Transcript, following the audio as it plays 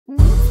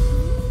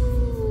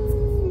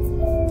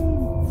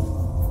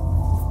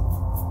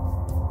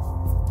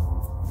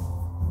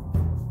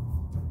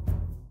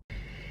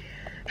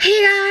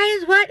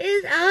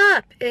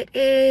up? It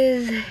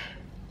is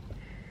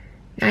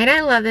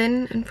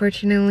 9:11,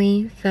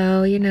 unfortunately,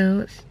 so, you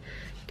know,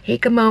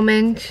 take a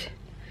moment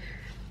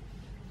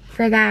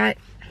for that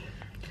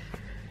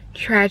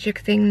tragic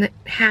thing that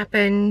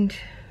happened.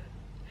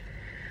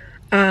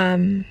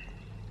 So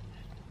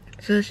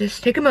let's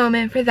just take a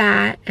moment for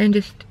that and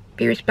just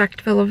be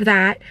respectful of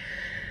that.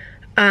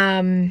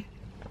 But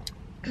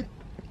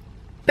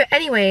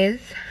anyways,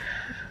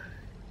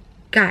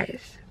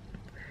 guys,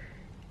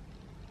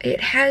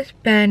 it has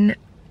been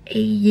a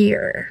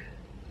year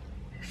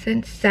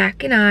since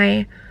Zach and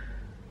I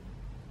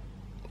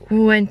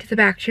went to the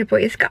Backstreet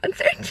Boys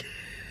concert.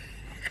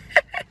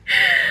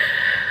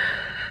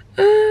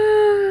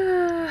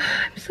 I'm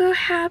so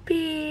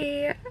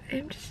happy.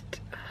 I'm just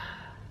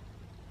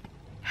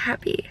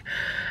happy.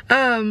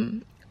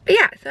 But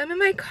yeah, so I'm in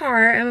my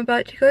car. I'm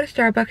about to go to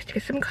Starbucks to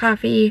get some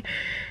coffee.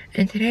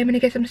 And today I'm gonna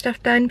get some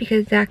stuff done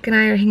because Zach and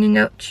I are hanging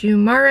out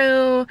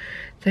tomorrow.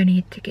 So I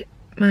need to get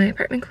my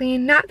apartment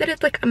clean. Not that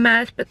it's like a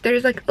mess, but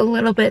there's like a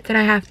little bit that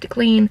I have to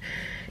clean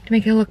to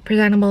make it look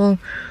presentable.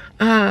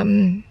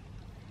 And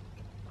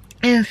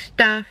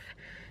stuff.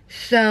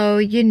 So,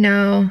 you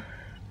know,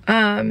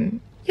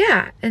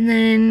 yeah. And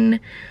then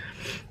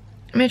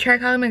I'm gonna try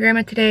calling my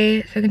grandma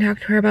today so I can talk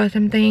to her about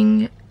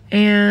something.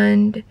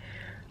 And,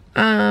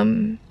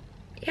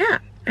 yeah.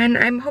 And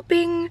I'm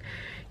hoping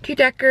to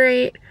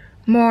decorate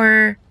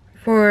more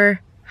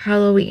for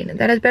Halloween.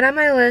 That has been on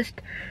my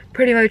list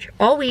pretty much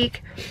all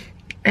week,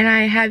 and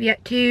I have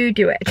yet to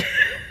do it.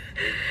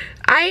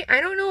 I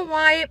don't know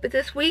why, but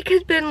this week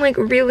has been like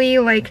really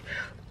like,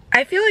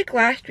 I feel like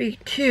last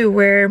week too,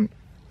 where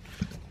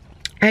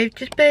I've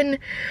just been,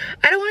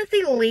 I don't want to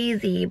say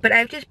lazy, but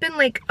I've just been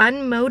like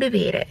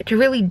unmotivated to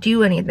really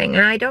do anything.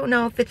 And I don't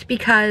know if it's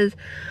because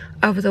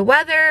of the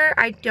weather.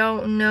 I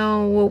don't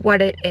know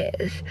what it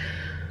is.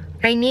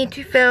 I need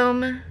to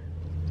film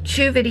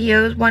 2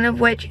 videos, one of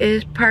which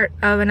is part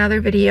of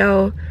another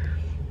video,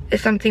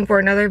 is something for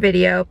another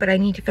video, but I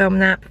need to film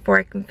that before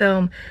I can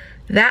film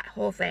that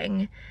whole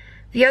thing.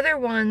 The other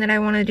one that I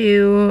want to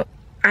do,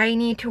 I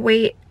need to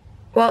wait,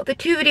 well, the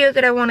 2 videos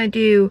that I want to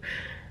do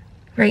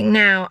right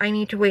now, I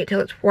need to wait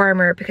till it's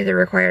warmer because it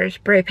requires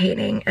spray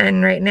painting,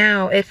 and right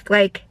now it's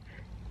like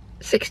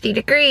 60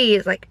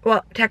 degrees, like,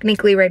 well,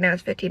 technically right now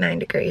it's 59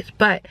 degrees,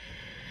 but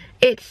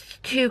it's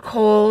too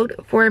cold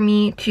for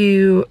me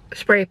to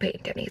spray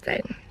paint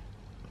anything.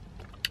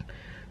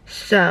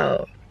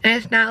 So, and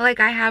it's not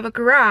like I have a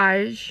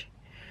garage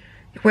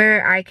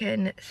where I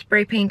can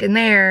spray paint in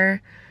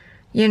there,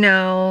 you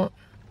know,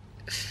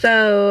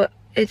 so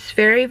it's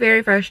very,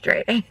 very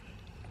frustrating.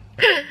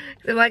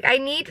 So I'm like, I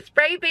need to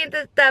spray paint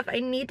this stuff, I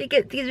need to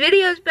get these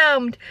videos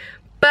filmed,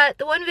 but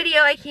the one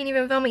video I can't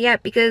even film it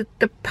yet because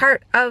the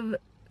part of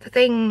the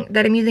thing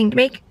that I'm using to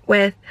make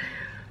with,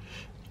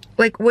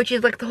 like, which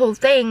is like the whole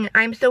thing,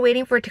 I'm still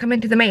waiting for it to come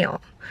into the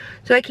mail.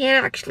 So I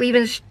can't actually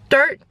even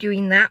start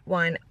doing that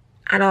one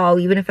at all,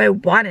 even if I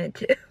wanted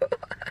to.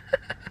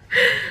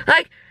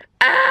 Like,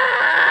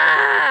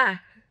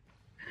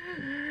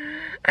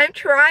 I'm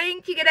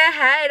trying to get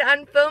ahead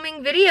on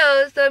filming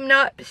videos so I'm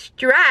not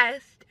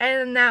stressed,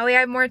 and that way I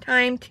have more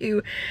time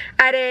to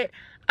edit,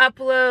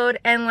 upload,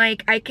 and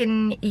like I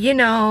can, you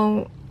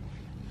know,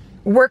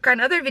 work on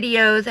other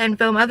videos and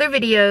film other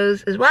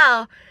videos as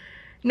well.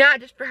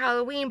 Not just for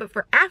Halloween, but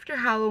for after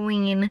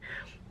Halloween,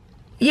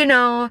 you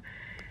know.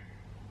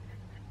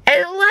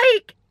 And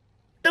like,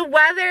 the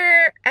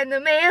weather and the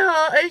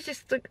mail is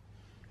just like,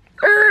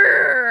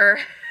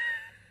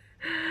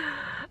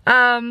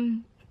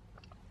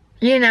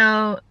 you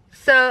know,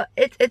 so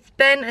it's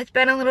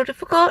been a little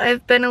difficult.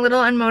 I've been a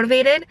little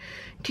unmotivated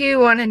to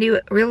want to do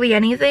really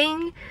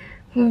anything,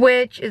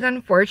 which is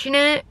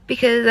unfortunate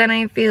because then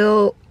I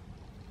feel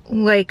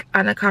like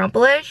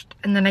unaccomplished,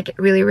 and then I get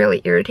really,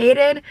 really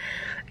irritated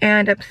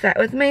and upset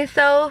with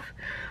myself.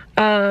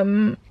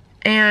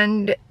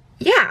 And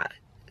yeah,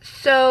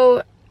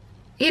 so,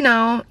 you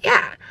know,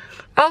 yeah.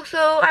 Also,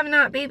 I'm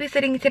not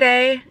babysitting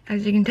today,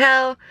 as you can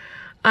tell.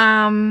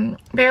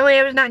 Apparently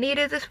I was not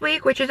needed this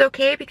week, which is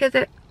okay because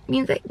it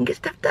means I can get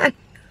stuff done.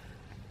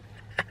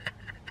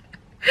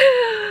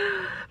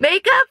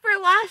 Make up for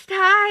lost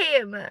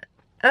time.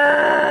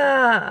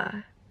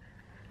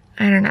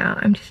 I don't know,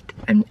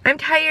 I'm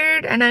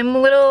tired and I'm a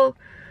little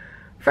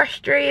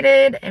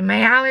frustrated, and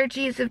my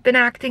allergies have been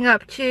acting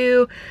up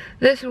too.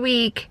 This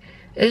week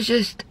is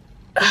just,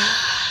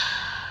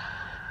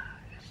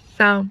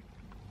 so,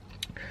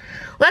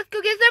 let's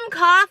go get some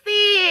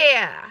coffee.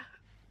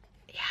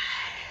 Yes.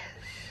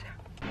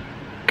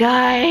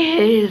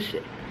 Guys,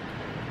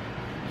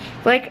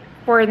 it's like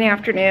 4 in the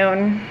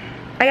afternoon.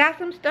 I got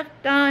some stuff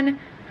done,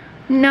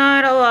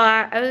 not a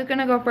lot. I was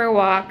gonna go for a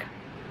walk.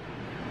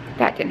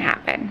 That didn't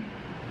happen.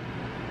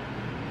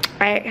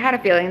 I had a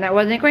feeling that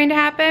wasn't going to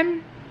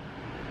happen.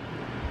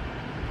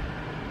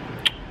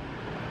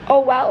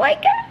 Oh well, I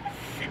guess.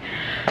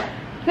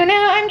 So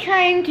now I'm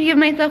trying to give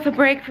myself a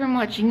break from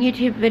watching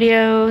YouTube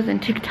videos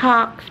and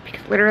TikToks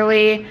because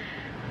literally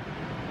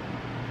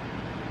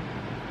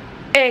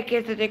it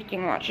gets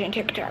addicting watching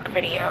TikTok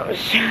videos.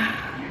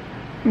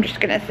 I'm just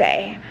gonna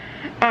say.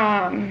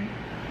 I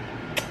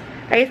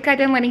just got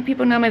done letting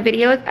people know my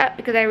video is up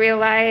because I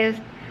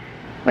realized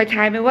what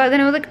time it was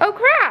and I was like, oh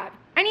crap,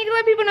 I need to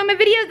let people know my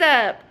video's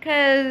up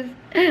because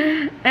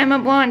I'm a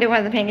blonde and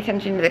wasn't paying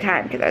attention to the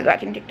time because I was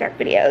watching TikTok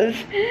videos.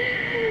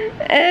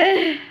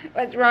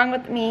 What's wrong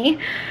with me?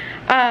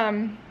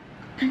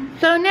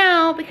 So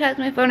now, because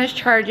my phone is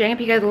charging,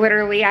 because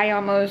literally I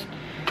almost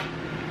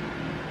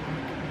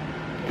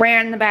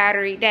ran the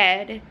battery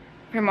dead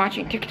from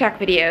watching TikTok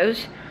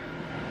videos,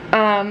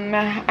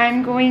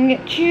 I'm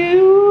going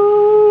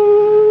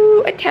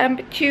to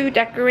attempt to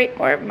decorate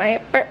more of my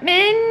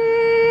apartment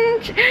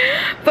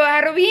for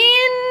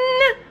Halloween.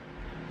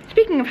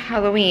 Speaking of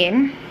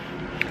Halloween,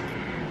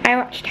 I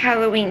watched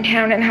Halloween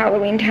Town and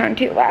Halloween Town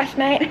 2 last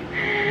night.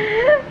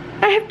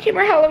 I have 2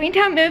 more Halloween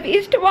Town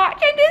movies to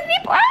watch on Disney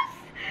Plus.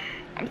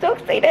 I'm so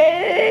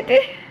excited.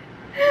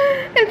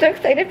 I'm so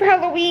excited for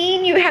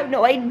Halloween. You have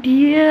no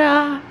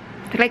idea.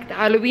 It's like the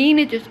Halloween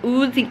is just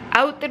oozing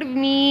out of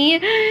me.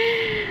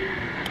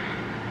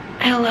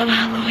 I love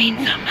Halloween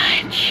so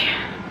much.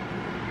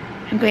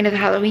 I'm going to the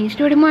Halloween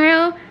store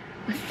tomorrow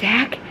with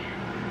Zach.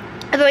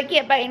 Although I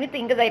can't buy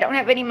anything because I don't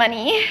have any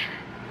money.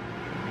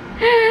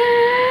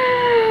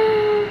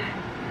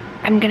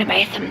 I'm gonna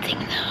buy something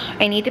though.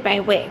 I need to buy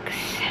wigs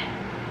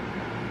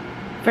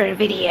for a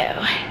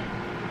video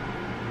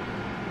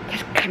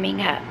that's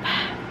coming up.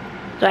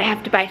 So I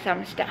have to buy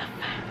some stuff.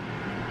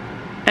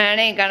 And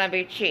it ain't gonna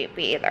be cheap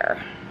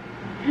either.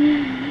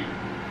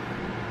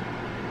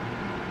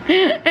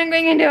 I'm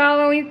going into a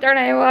Halloween store and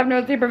I will have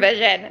no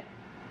supervision.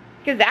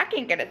 Because Zach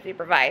ain't gonna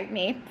supervise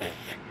me.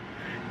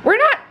 We're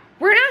not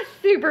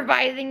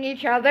supervising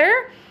each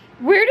other.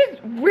 We're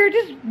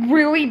just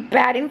really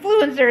bad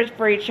influencers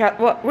for each other.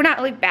 Well, we're not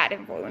really bad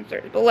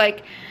influencers, but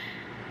like,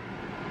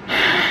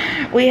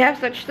 we have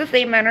such the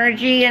same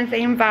energy and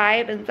same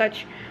vibe and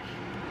such,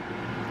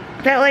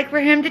 that like for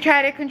him to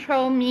try to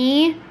control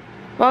me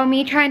while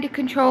me trying to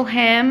control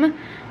him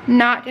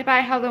not to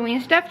buy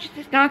Halloween stuff, just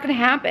it's not gonna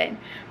happen.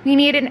 We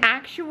need an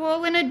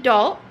actual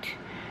adult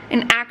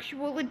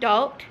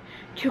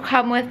to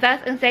come with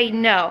us and say,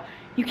 no,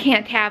 you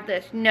can't have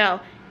this.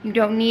 No, you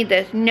don't need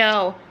this.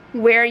 No,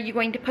 where are you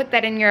going to put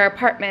that in your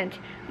apartment?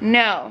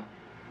 No.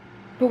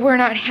 But we're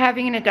not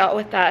having an adult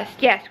with us.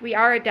 Yes, we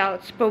are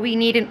adults, but we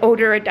need an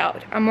older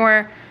adult, a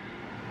more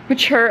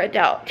mature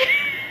adult.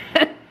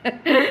 Does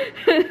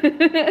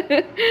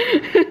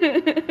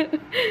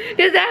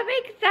that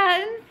make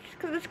sense?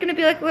 Because it's gonna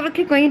be like a little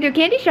kid going into a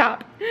candy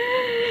shop.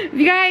 If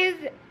you guys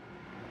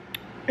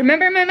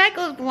remember my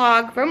Michael's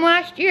vlog from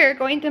last year,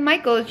 going to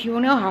Michael's, you will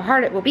know how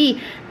hard it will be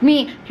for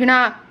me to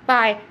not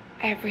buy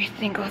every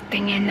single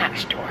thing in that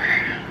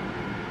store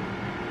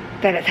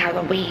that is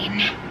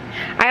Halloween.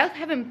 I also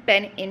haven't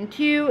been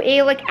into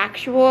a like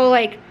actual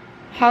like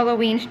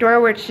Halloween store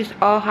where it's just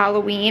all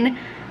Halloween,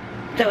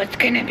 so it's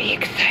gonna be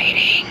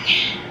exciting.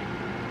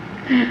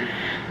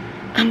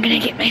 I'm gonna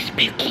get my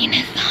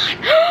spookiness on.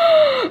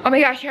 Oh my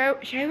gosh,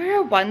 should I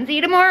wear a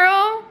onesie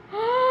tomorrow?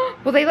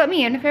 Will they let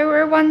me in if I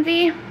wear a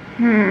onesie?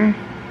 I'm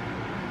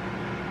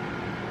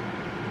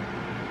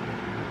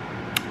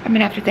gonna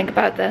have to think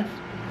about this.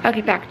 I'll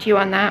get back to you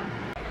on that.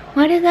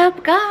 What is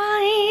up,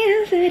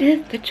 guys? It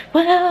is the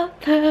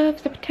 12th of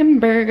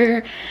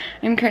September.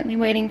 I'm currently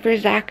waiting for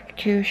Zach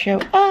to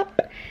show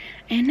up.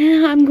 And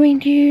now I'm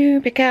going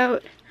to pick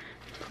out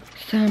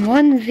some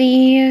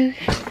onesies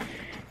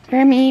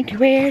for me to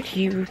wear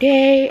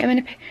today.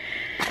 I'm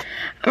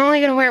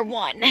only gonna wear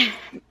one,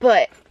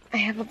 but I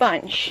have a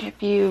bunch.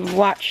 If you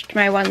watched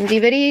my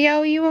onesie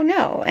video, you will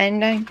know.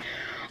 And I'm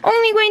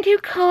only going to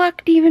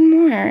collect even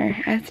more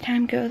as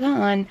time goes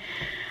on.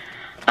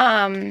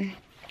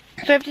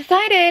 So I've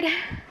decided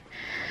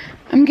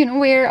I'm gonna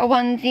wear a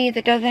onesie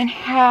that doesn't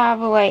have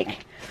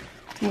like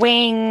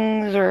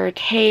wings or a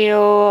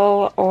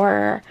tail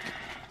or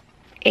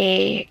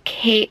a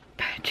cape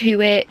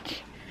to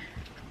it.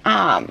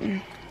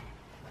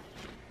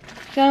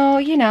 So,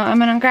 you know, I'm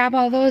gonna grab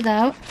all those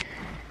out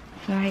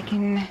so I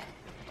can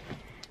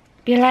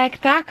be like,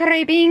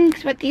 Thackeray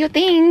Binks, what do you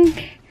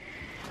think?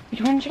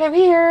 Which one should I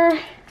wear?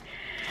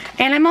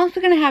 And I'm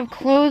also gonna have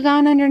clothes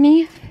on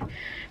underneath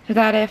so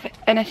that if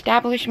an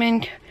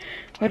establishment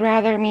would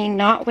rather me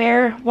not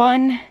wear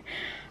one,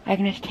 I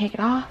can just take it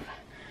off.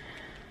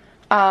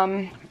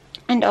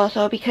 And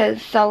also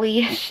because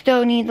Sully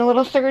still needs a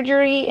little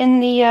surgery in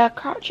the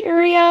crotch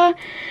area,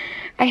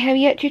 I have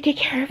yet to take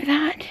care of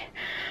that.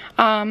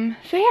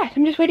 So yeah,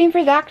 I'm just waiting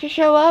for Zach to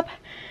show up,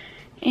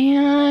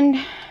 and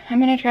I'm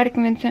gonna try to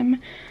convince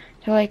him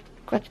to like,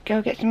 let's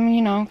go get some,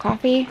 you know,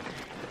 coffee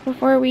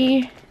before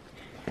we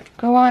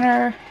go on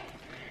our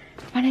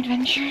fun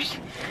adventures.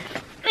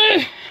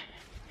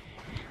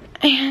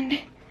 And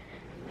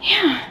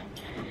yeah,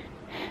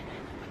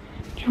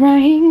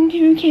 trying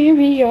to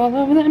carry all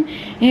of them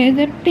is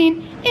a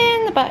pain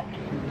in the butt.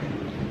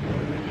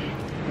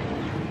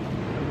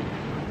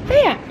 So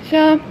yeah,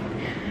 so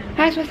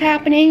that's what's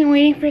happening. I'm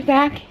waiting for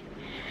Zach.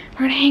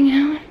 We're gonna hang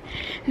out.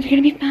 It's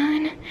gonna be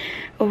fun.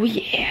 Oh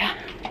yeah.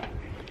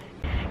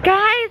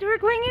 Guys, we're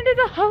going into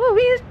the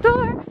Halloween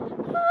store.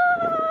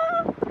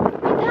 Ah.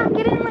 Tom,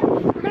 get in.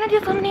 We're gonna do a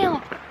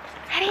thumbnail.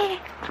 Ready?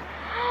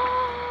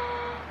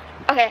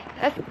 Okay,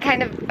 that's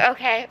kind of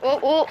okay.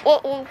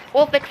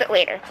 We'll fix it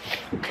later.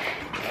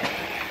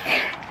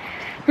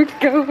 We're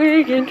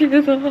going into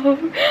the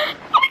Halloween.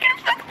 Oh my god, I'm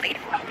so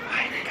excited! Oh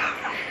my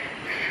god,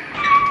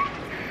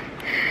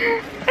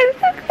 I'm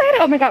so excited!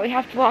 Oh my god, we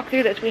have to walk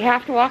through this. We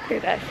have to walk through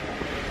this.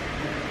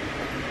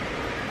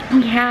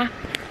 Yeah.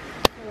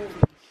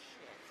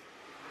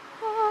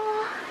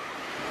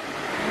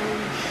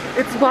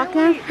 It's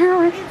walking.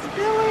 Billy. It's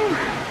Billy.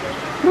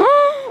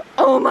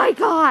 Oh my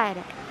god.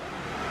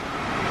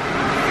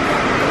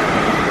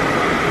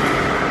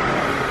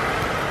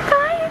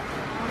 Guys,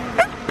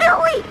 it's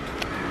Billy.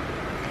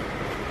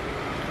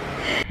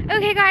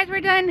 Okay guys, we're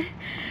done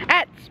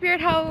at Spirit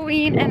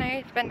Halloween and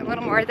I spent a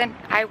little more than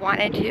I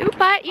wanted to,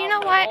 but you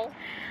know what?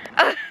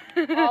 A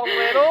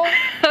little?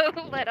 A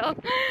little.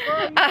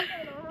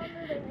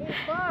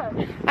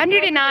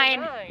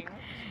 109.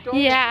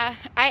 Yeah,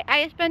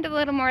 I spent a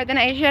little more than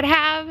I should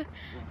have,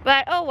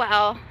 but oh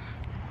well.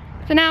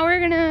 So now we're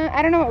gonna,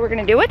 I don't know what we're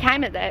gonna do. What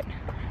time is it?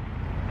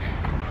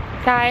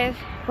 Guys,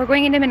 we're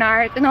going into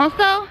Menards, and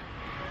also,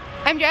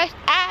 I'm dressed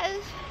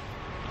as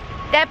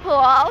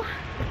Deadpool.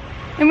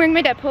 I'm wearing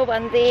my Deadpool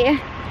onesie.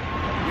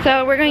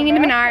 So we're going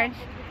into Menards.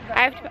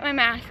 I have to put my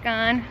mask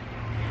on.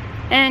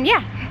 And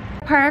yeah.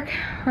 Park,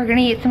 we're gonna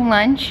eat some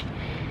lunch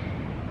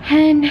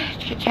and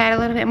chit-chat a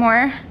little bit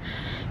more.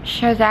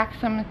 Show Zach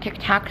some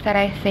TikToks that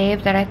I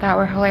saved that I thought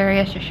were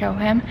hilarious to show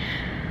him.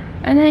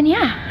 And then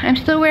yeah, I'm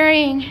still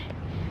wearing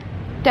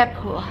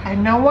Deadpool.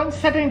 And no one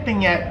said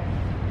anything yet.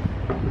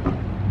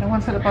 No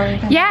one said about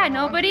anything. Yeah,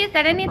 nobody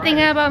said anything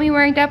about me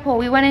wearing Deadpool.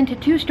 We went into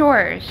 2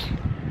 stores.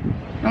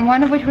 And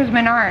one of which was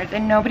Menards,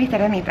 and nobody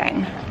said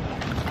anything.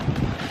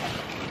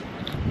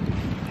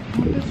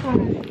 This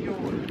one is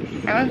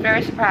yours. I was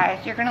very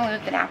surprised. You're gonna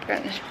lose the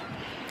napkins.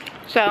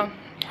 So,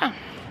 yeah.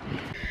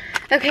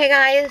 Okay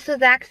guys, so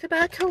Zach's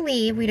about to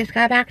leave. We just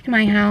got back to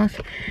my house.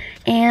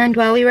 And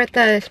while we were at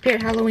the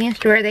Spirit Halloween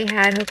store, they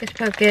had Hocus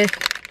Pocus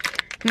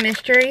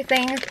mystery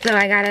things. So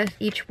I got us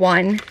each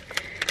one.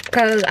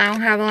 Because I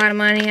don't have a lot of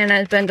money and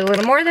I spent a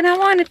little more than I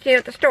wanted to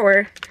at the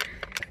store.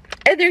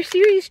 And they're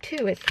series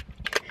 2.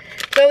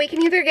 So we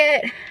can either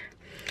get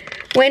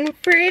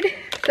Winfred,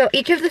 so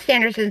each of the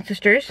Sanderson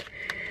sisters.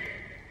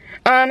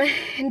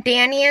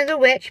 Danny is a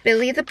witch,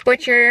 Billy the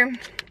butcher,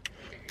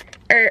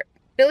 or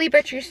Billy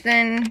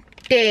Butcherson,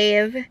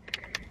 Dave,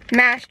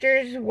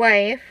 Master's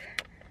wife,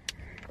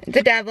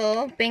 the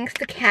devil, Binks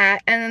the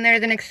cat, and then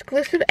there's an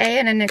exclusive A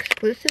and an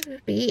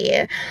exclusive B.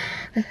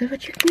 This is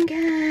what you can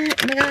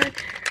get. Oh my god.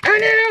 Oh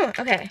no!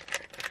 Okay.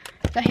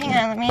 So hang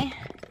on, let me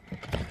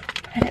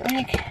put it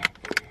like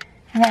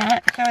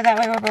that, so that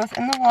way we're both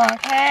in the vlog.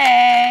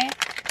 Hey!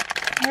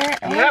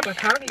 Yeah, but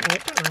how do you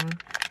open them?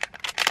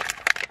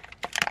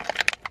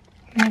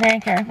 Very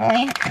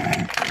carefully.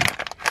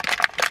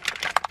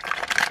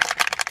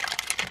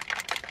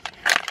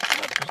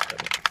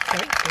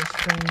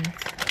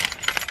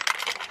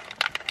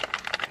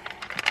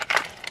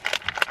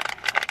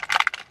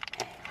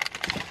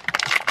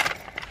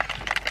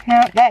 No,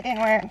 that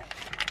didn't work.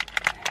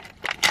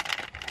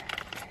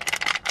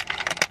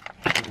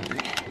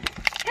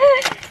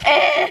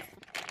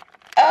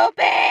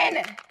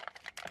 Open!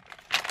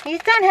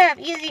 These don't have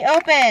easy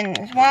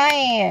opens.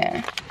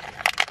 Why?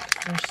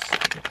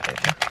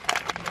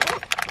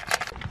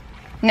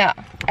 No,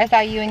 I saw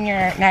you and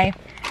your knife.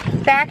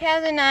 Zach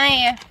has a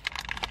knife.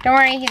 Don't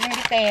worry, he's gonna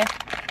be safe.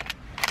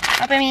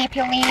 Open me,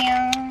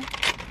 please.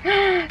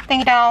 Thank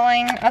you,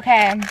 darling.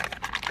 Okay.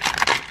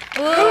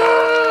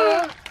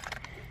 Ooh.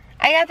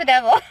 I got the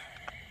devil.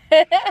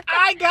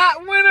 I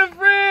got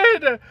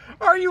Winifred!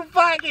 Are you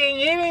fucking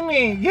kidding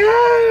me?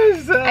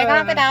 Yes! I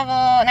got the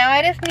devil. Now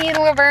I just need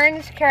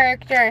Laverne's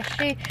character.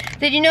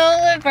 Did you know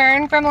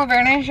Laverne from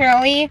Laverne and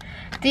Shirley?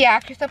 The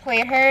actress that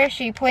played her,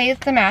 she plays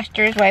the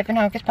Master's wife in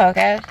Hocus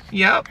Pocus.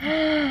 Yep.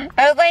 I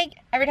was like,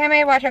 every time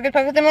I watch Hocus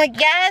Pocus, I'm like,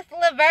 yes,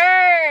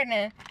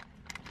 Laverne!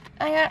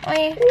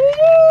 I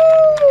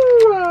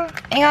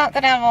got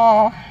the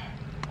devil.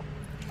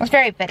 It's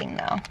very fitting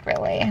though,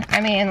 really. I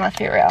mean, let's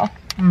be real.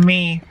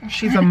 Me.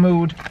 She's a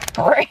mood.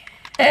 Right.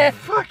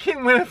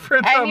 Fucking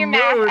Winifred's a mood.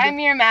 I'm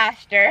your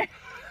master.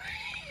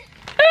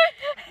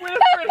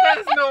 Winifred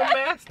has no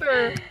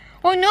master.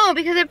 Well, no,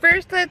 because at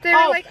first they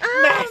were like,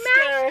 oh,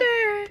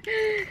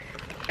 master.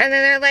 And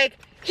then they're like,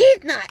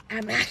 he's not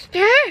a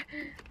master.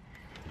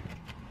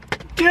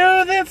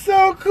 Dude, that's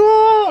so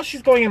cool.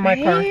 She's going in my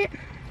car.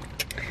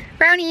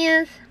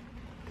 Brownies.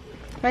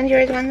 One's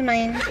yours, one's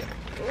mine.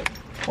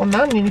 Well,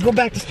 now I need to go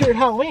back to Spirit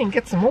Halloween and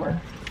get some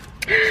more.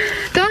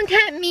 Don't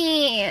tempt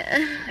me.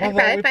 I'd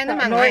probably find them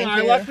online too.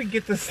 I love we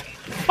get the same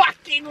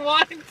fucking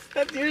ones.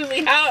 That's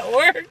usually how it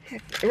works.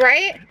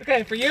 Right?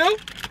 Okay, for you?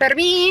 For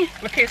me.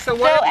 Okay, so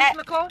what are these,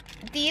 Nicole?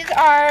 These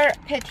are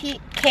petite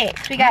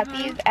cakes. We got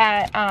these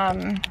at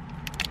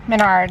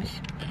Menards.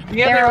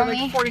 Yeah, they were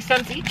like 40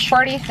 cents each.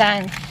 40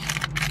 cents.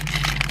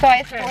 So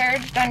I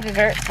splurged on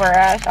dessert for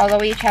us, although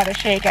we each had a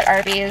shake at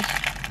Arby's.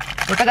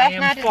 which But I that's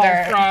am not full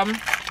dessert. from.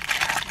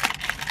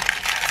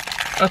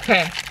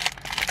 Okay.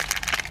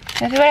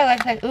 This is what it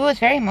looks like. Ooh, it's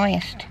very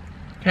moist.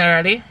 Okay,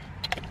 ready?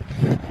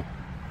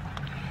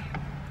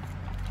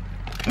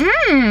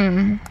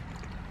 Mmm.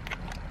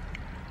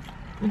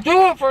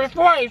 Do it for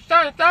 40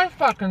 cents. That's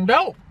fucking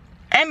dope.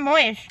 And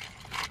moist.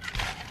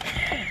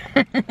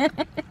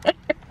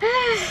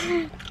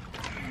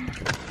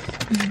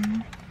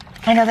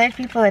 I know there's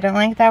people that don't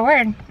like that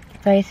word,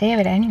 but I say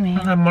it anyway.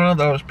 I'm one of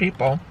those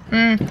people.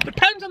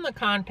 Depends on the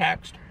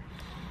context.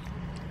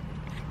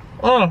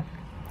 Oh.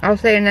 I'll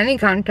say it in any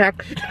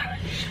context.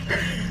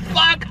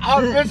 Fuck!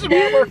 Oh, this is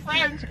why we're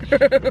friends.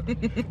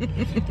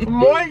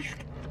 Moist.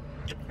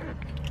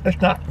 It's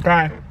not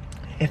dry.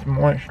 It's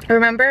moist.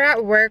 Remember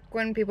at work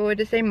when people would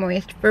just say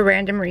moist for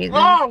random reasons?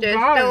 Oh, just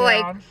God, to yeah.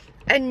 like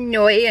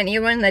annoy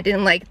anyone that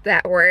didn't like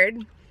that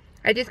word.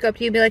 I just go up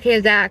to you and be like,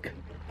 hey Zach,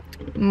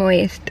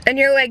 moist. And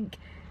you're like,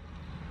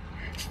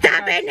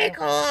 stop it,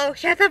 Nicole!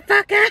 Shut the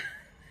fuck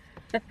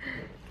up!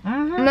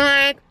 I'm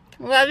like,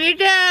 love you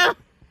too!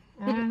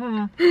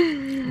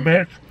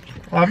 Bitch.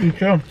 Love you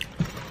too.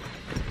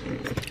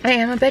 I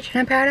am a bitch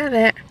and I'm proud of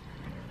it.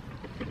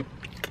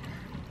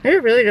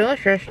 They're really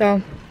delicious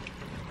though.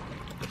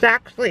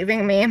 Zach's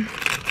leaving me.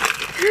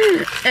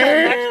 Next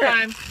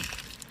time.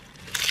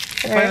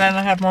 If I then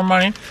I have more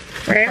money.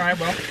 Right? I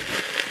will.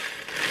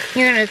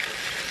 You're gonna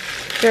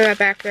throw that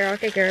back there. I'll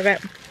take care of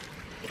it.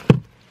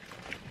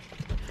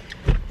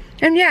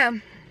 And yeah,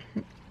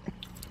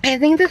 I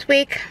think this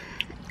week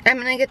I'm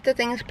gonna get the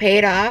things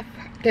paid off.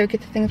 Get the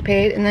things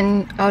paid, and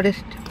then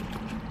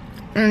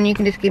and you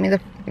can just give me the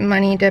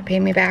money to pay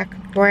me back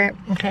for it.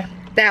 Okay.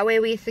 That way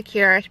we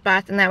secure our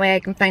spots, and that way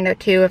I can find out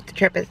too if the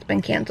trip has been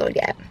canceled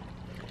yet.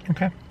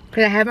 Okay.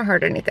 Because I haven't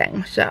heard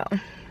anything, so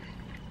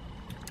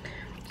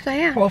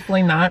yeah.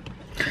 Hopefully not.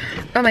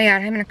 Oh my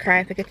god, I'm gonna cry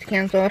if it gets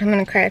canceled. I'm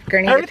gonna cry if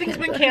Gurney Everything's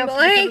gets been canceled.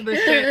 canceled because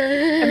of this shit.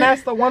 And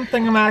that's the one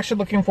thing I'm actually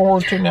looking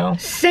forward to now.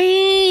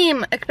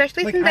 Same!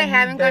 Especially Like, since I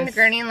haven't gone to this.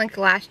 Gurney in like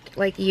the last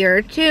year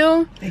or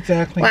two.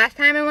 Exactly. Last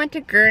time I went to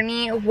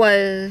Gurney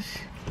was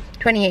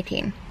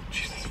 2018.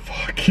 Jesus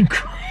fucking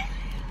Christ.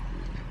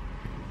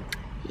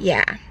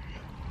 Yeah.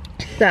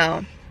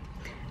 So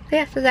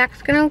yeah, so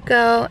Zach's gonna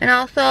go. And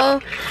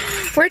also,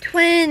 we're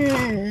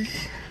twins.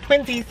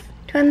 Twinsies.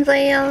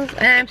 Twinsies.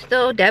 And I'm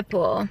still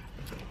Deadpool.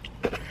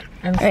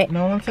 And Right.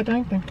 no one said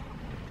anything.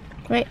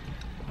 Wait.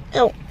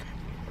 Oh.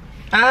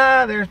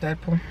 Ah, there's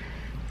Deadpool.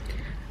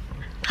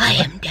 I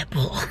am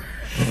Deadpool.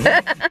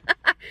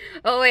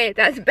 Oh wait,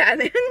 that's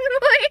Batman's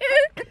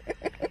voice.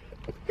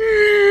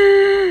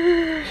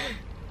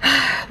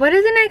 What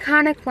is an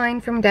iconic line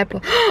from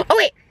Deadpool? Oh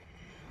wait.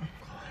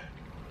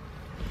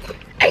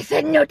 I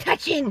said no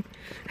touching.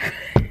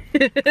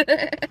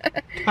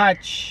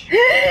 Touch.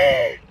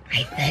 I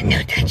said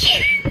no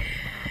touching.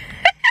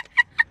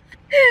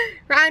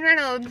 Ryan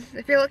Reynolds,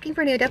 if you're looking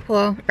for a new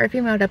Deadpool or a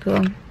female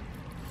Deadpool,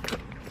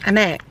 I'm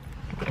it.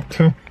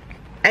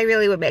 I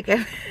really would make it.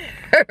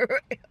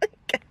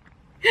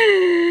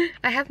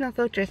 I have no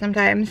filter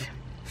sometimes.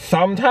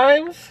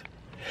 Sometimes?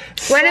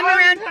 When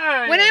I'm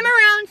Sometimes.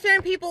 around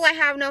certain people, I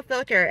have no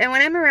filter. And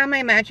when I'm around my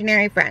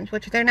imaginary friends,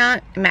 which they're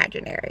not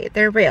imaginary,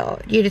 they're real.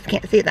 You just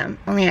can't see them.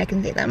 Only I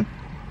can see them.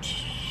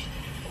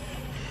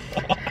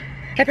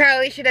 I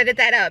probably should edit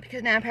that out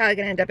because now I'm probably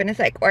gonna end up in a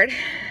psych ward.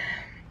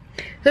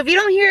 So if you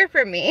don't hear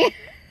from me,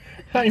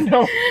 I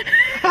know.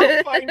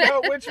 I'll find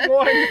out which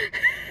one.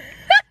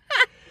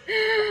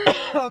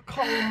 I'll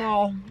call them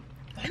all.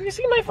 Have you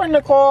seen my friend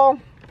Nicole?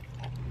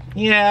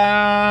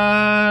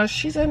 Yeah,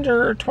 she's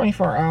under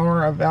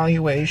 24-hour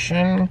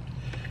evaluation.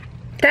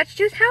 that's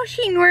just how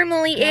she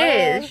normally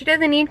Yeah. is. She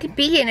doesn't need to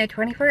be in a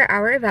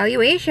 24-hour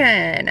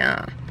evaluation.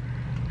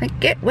 Like,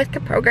 get with the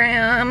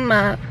program.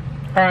 Alright,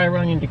 I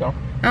really need to go.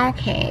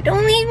 Okay,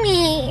 don't leave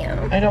me.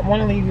 I don't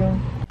want to leave you.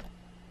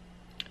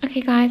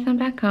 Okay guys, I'm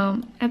back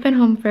home. I've been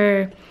home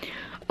for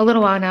a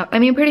little while now. I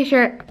mean, I've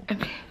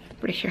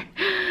pretty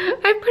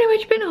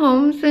much been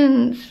home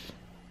since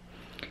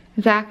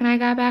Zach and I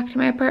got back to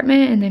my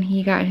apartment, and then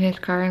he got in his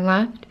car and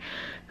left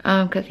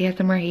because he had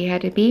somewhere he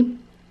had to be.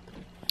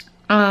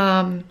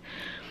 But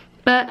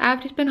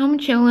I've just been home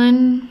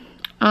chilling.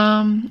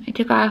 I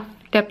took off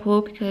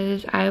Deadpool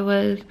because I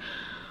was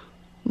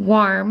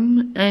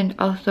warm, and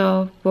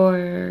also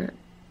for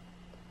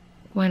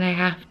when I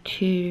have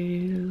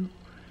to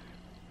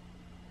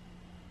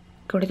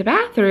go to the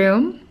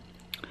bathroom,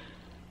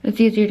 it's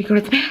easier to go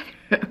to the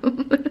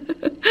bathroom.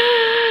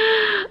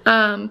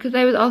 Because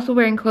I was also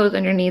wearing clothes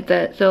underneath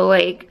it, so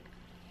like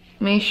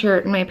my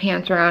shirt and my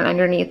pants were on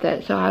underneath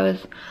it, so I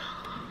was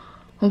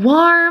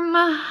warm,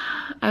 I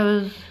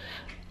was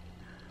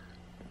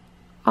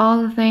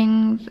all the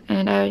things,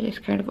 and I was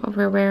just kind of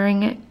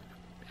overwearing it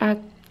at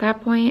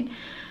that point.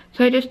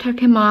 So I just took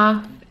him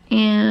off,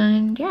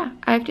 and yeah,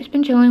 I've just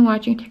been chilling,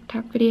 watching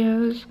TikTok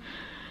videos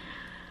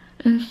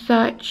and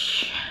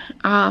such.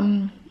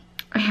 I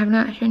have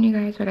not shown you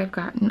guys what I've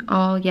gotten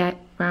all yet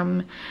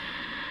from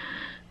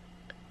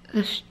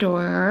the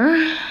store,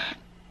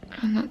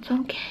 and that's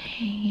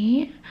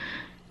okay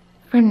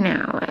for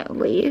now, at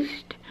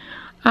least.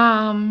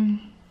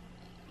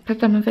 But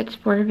some of it's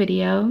for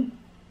video.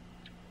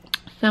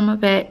 Some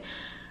of it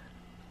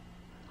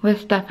was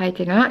stuff I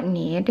did not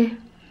need,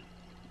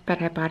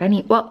 but I bought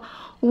any. Well,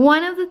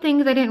 one of the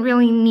things I didn't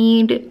really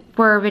need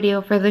for a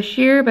video for this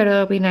year, but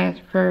it'll be nice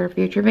for a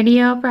future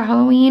video for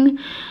Halloween.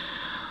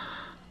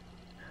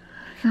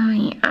 So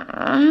yeah.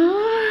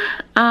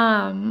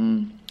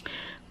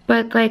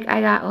 But like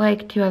I got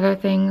like 2 other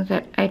things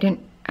that I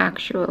didn't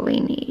actually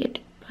need,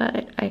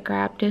 but I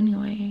grabbed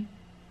anyway.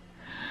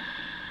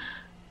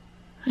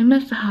 I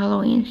missed the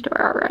Halloween store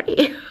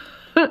already.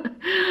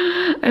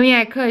 I mean,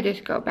 I could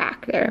just go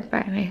back there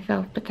by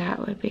myself, but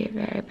that would be a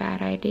very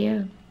bad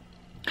idea.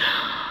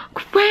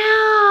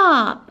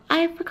 Crap!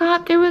 I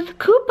forgot there was a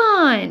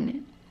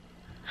coupon.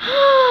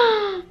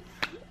 I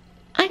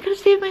could have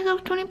saved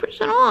myself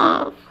 20%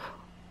 off.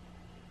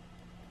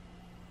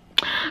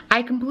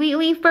 I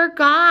completely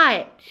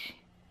forgot.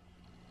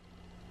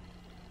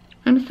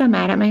 I'm so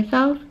mad at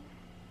myself.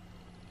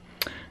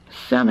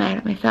 So mad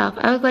at myself.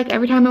 I was like,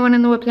 every time I went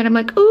on the website, I'm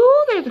like,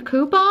 ooh, there's a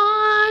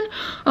coupon.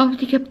 I'll have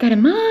to keep that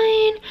in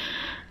mind.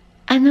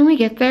 And then we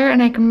get there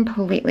and I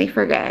completely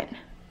forget.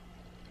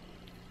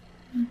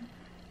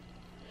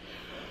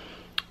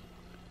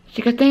 It's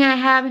a good thing I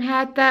haven't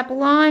had that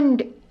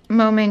blonde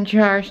moment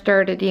jar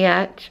started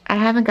yet. I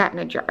haven't gotten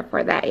a jar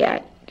for that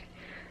yet.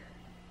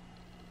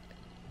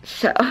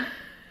 So,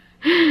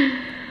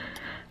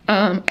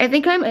 I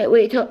think I might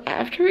wait till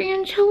after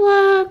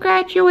Angela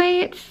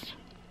graduates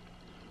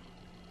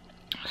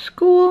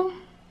school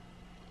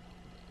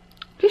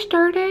to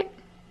start it.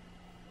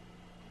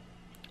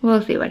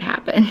 We'll see what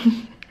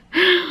happens.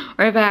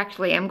 Or if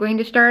actually I'm going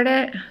to start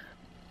it.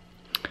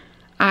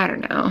 I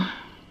don't know.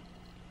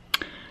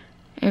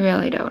 I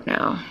really don't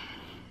know.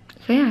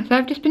 So yeah, so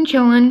I've just been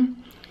chilling.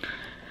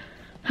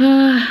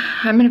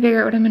 I'm gonna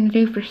figure out what I'm gonna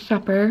do for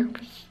supper,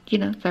 because you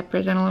know,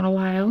 supper's in a little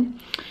while.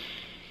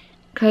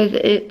 Because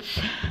it's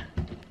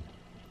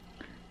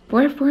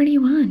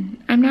 4:41.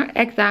 I'm not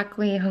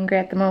exactly hungry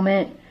at the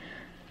moment.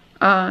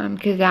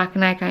 Because Zach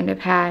and I kind of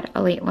had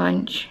a late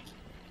lunch.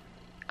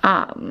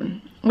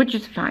 Which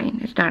is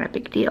fine. It's not a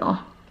big deal.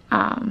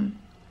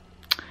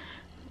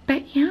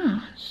 But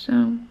yeah,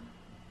 so.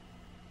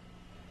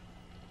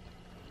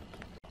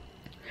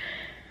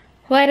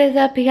 What is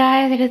up, you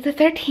guys? It is the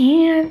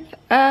 13th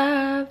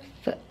of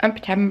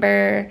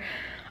September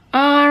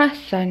on a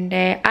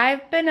Sunday.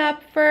 I've been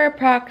up for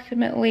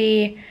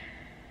approximately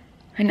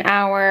an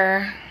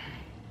hour,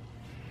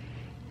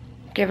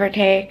 give or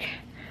take.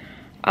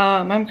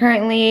 I'm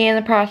currently in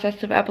the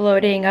process of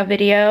uploading a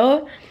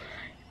video,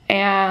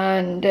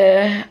 and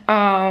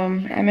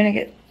I'm gonna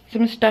get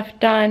some stuff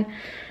done,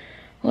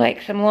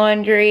 like some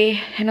laundry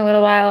in a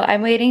little while.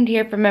 I'm waiting to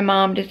hear from my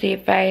mom to see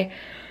if I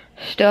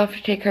still have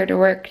to take her to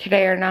work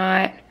today or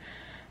not,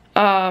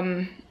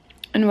 and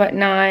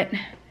whatnot.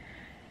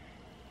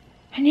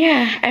 And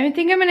yeah, I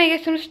think I'm gonna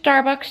get some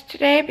Starbucks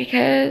today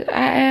because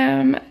I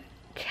am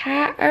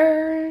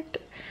tired.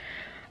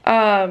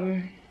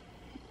 I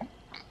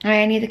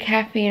need the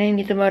caffeine, I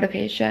need the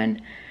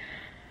motivation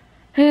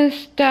and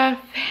stuff.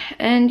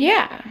 And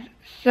yeah,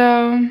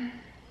 so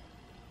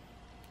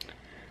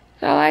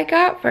that's all I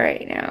got for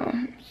right now.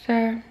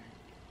 So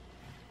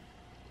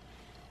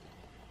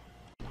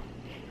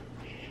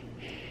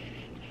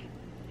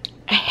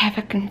I have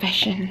a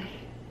confession.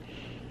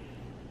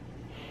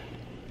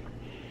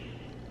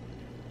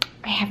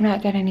 I have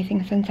not done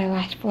anything since I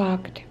last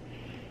vlogged,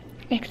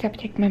 except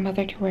take my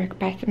mother to work,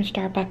 buy some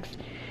Starbucks,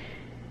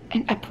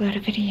 and upload a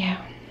video,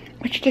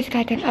 which just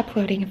got done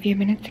uploading a few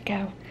minutes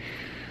ago.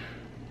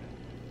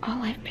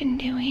 All I've been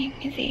doing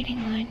is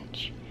eating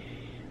lunch,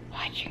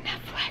 watching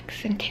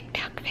Netflix and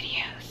TikTok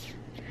videos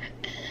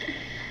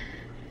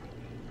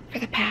for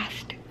the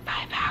past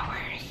 5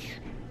 hours,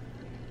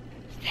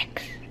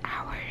 6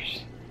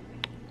 hours.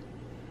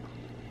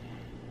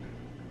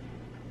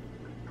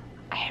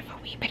 I have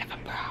a wee bit of a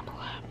problem.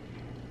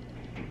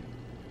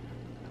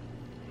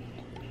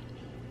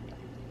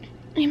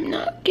 I'm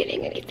not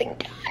getting anything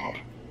done.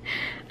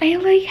 I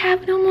like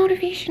have no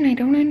motivation. I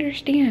don't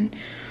understand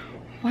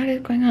what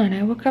is going on.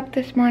 I woke up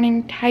this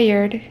morning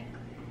tired,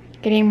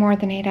 getting more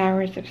than 8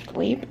 hours of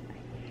sleep,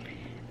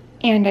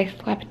 and I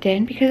slept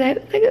in because I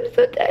was like, I'm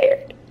so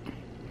tired.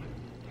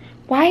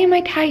 Why am I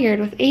tired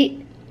with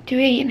 8 to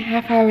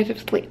 8.5 hours of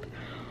sleep?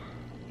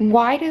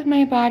 Why does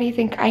my body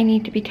think I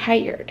need to be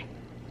tired?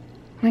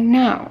 Like,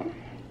 no.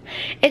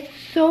 It's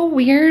so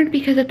weird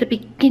because at the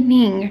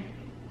beginning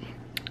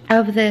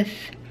of this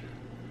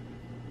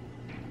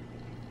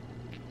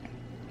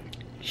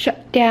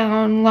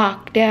shutdown,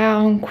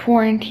 lockdown,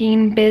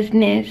 quarantine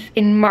business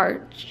in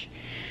March,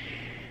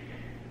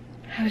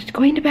 I was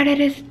going to bed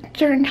at a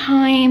certain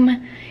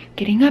time,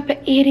 getting up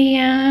at 8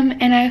 a.m.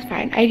 and I was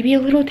fine. I'd be a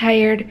little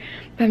tired,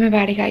 but my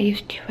body got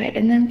used to it.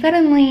 And then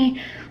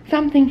suddenly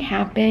something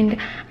happened.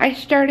 I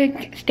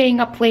started staying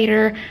up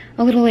later,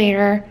 a little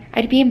later.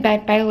 I'd be in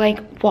bed by like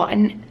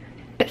 1,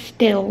 but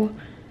still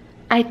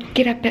I'd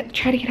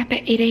try to get up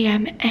at 8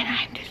 a.m. and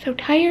I'm just so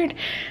tired,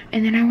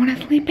 and then I want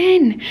to sleep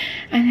in,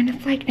 and then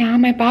it's like now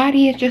my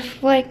body is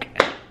just like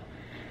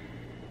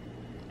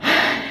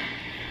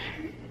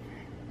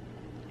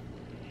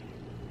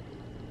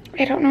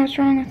I don't know what's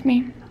wrong with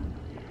me.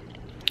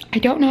 I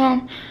don't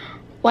know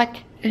what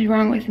is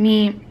wrong with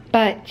me,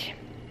 but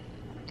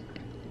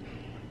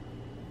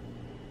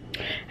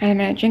I'm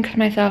gonna jinx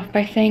myself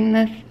by saying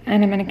this,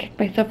 and I'm gonna kick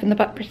myself in the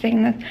butt for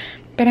saying this,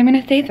 but I'm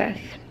gonna say this.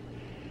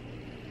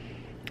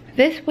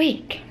 This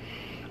week,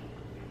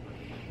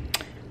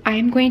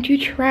 I'm going to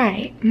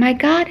try my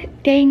god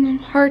dang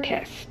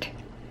hardest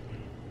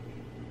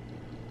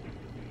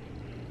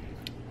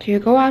to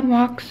go on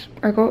walks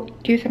or go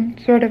do some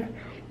sort of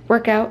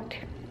workout,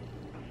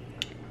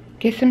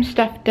 get some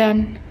stuff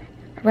done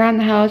around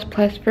the house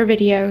plus for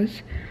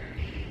videos,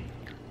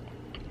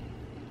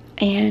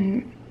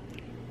 and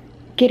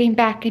getting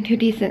back into a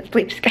decent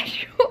sleep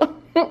schedule.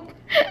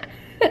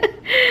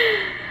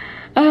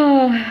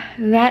 Oh,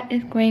 that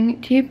is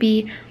going to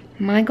be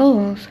my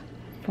goals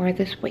for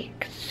this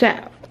week.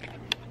 So,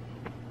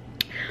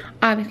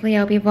 obviously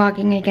I'll be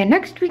vlogging again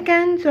next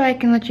weekend so I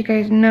can let you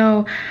guys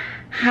know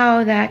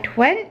how that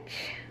went,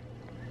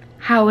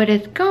 how it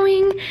is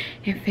going,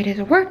 if it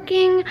is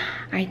working.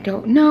 I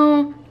don't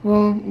know.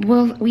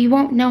 We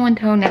won't know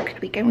until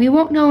next weekend. We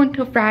won't know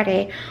until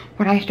Friday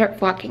when I start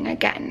vlogging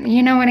again.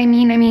 You know what I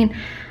mean? I mean,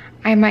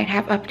 I might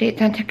have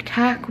updates on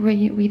TikTok.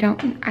 We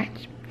don't. I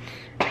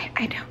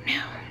don't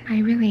know. I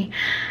really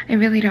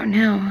don't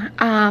know.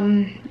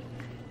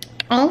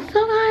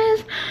 Also,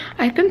 guys,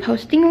 I've been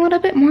posting a little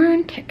bit more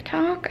on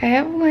TikTok. I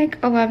have like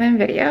 11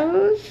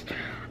 videos,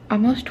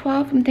 almost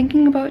 12. I'm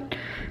thinking about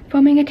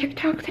filming a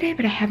TikTok today,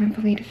 but I haven't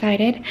fully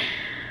decided.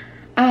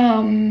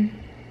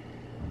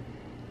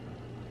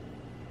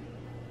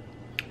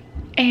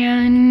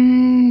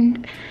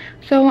 And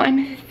so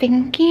I'm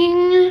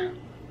thinking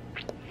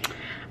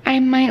I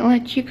might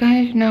let you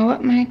guys know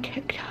what my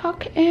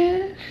TikTok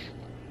is,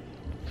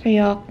 so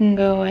y'all can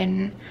go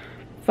and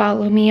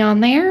follow me on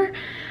there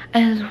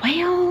as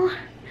well.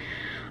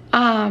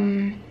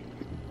 And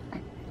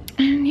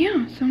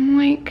yeah, so I'm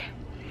like,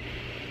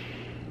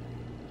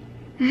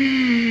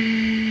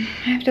 I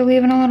have to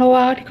leave in a little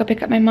while to go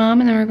pick up my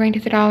mom, and then we're going to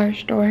the dollar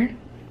store.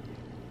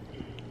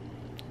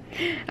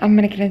 I'm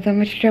gonna get in so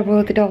much trouble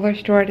with the dollar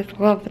store. I just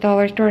love the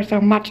dollar store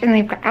so much, and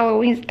they've got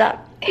Halloween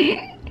stuff.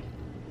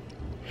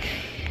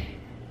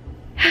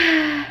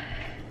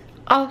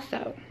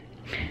 Also,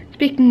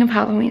 speaking of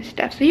Halloween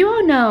stuff, so you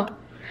all know,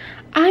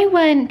 I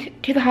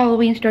went to the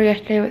Halloween store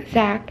yesterday with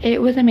Zach.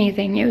 It was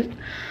amazing. It was...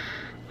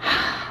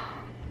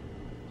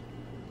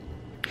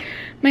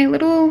 my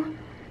little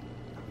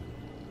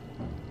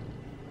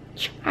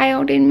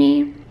child in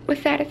me was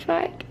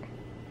satisfied.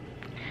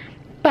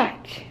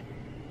 But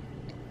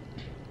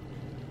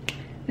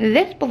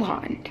this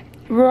blonde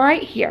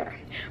right here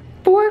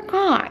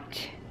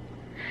forgot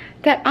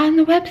that on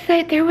the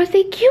website there was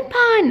a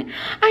coupon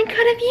I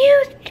could have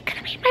used. It could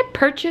have made my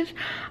purchase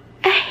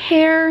a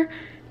hair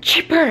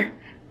cheaper.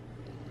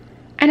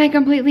 And I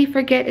completely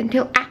forget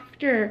until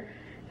after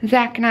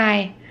Zach and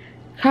I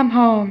come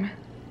home.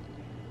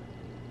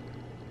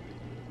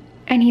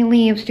 And he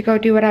leaves to go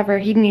do whatever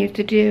he needs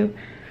to do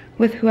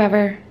with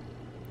whoever.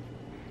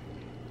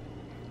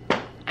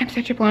 I'm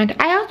such a blonde.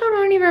 I also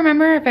don't even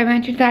remember if I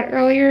mentioned that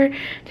earlier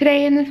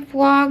today in this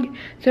vlog,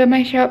 so it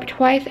might show up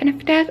twice, and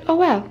if it does, oh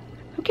well.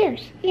 Who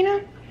cares, you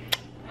know?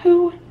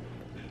 Who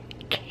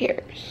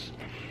cares?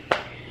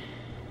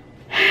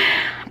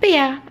 But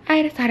yeah,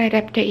 I decided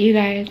I'd update you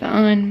guys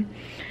on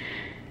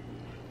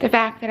the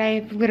fact that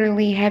I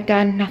literally have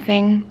done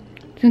nothing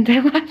since I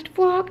last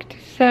vlogged,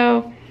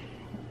 so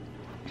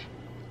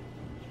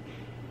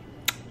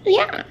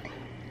yeah.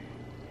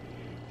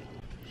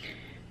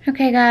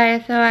 Okay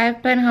guys, so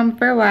I've been home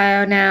for a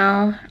while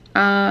now,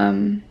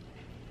 and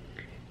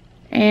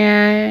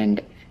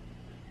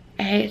I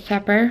ate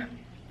supper.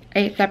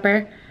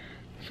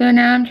 So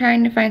now I'm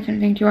trying to find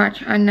something to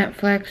watch on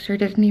Netflix or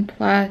Disney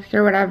Plus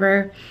or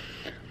whatever,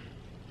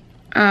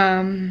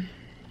 for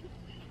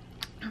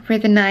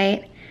the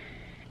night.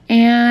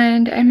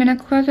 And I'm gonna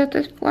close out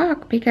this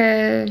vlog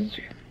because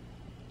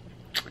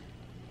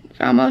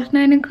it's almost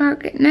 9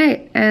 o'clock at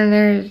night and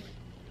there's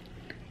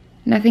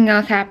nothing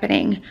else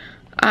happening.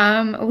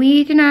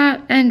 We did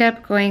not end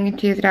up going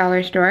to the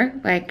dollar store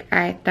like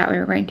I thought we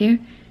were going to.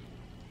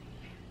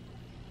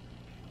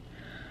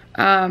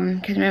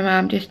 Because my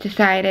mom just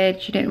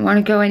decided she didn't want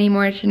to go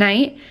anymore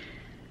tonight.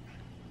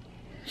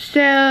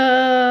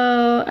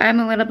 So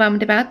I'm a little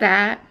bummed about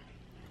that.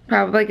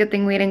 Probably a good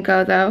thing we didn't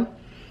go though.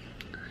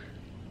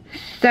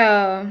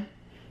 So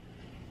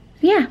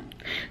yeah.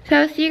 So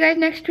I'll see you guys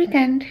next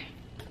weekend.